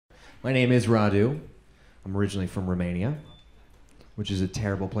My name is Radu. I'm originally from Romania, which is a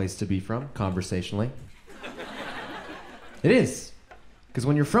terrible place to be from, conversationally. It is. Because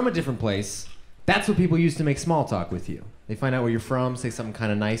when you're from a different place, that's what people use to make small talk with you. They find out where you're from, say something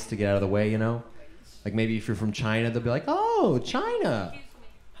kind of nice to get out of the way, you know? Like maybe if you're from China, they'll be like, oh, China,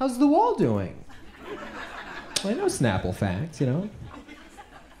 how's the wall doing? Well, I know Snapple facts, you know?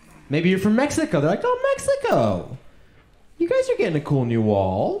 Maybe you're from Mexico. They're like, oh, Mexico, you guys are getting a cool new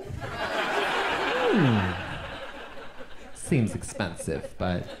wall. Seems expensive,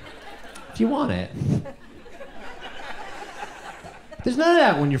 but if you want it. There's none of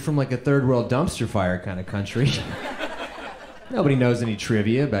that when you're from like a third world dumpster fire kind of country. Nobody knows any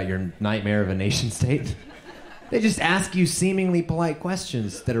trivia about your nightmare of a nation state. They just ask you seemingly polite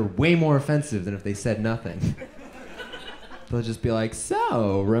questions that are way more offensive than if they said nothing. They'll just be like,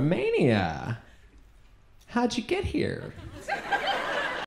 so, Romania, how'd you get here?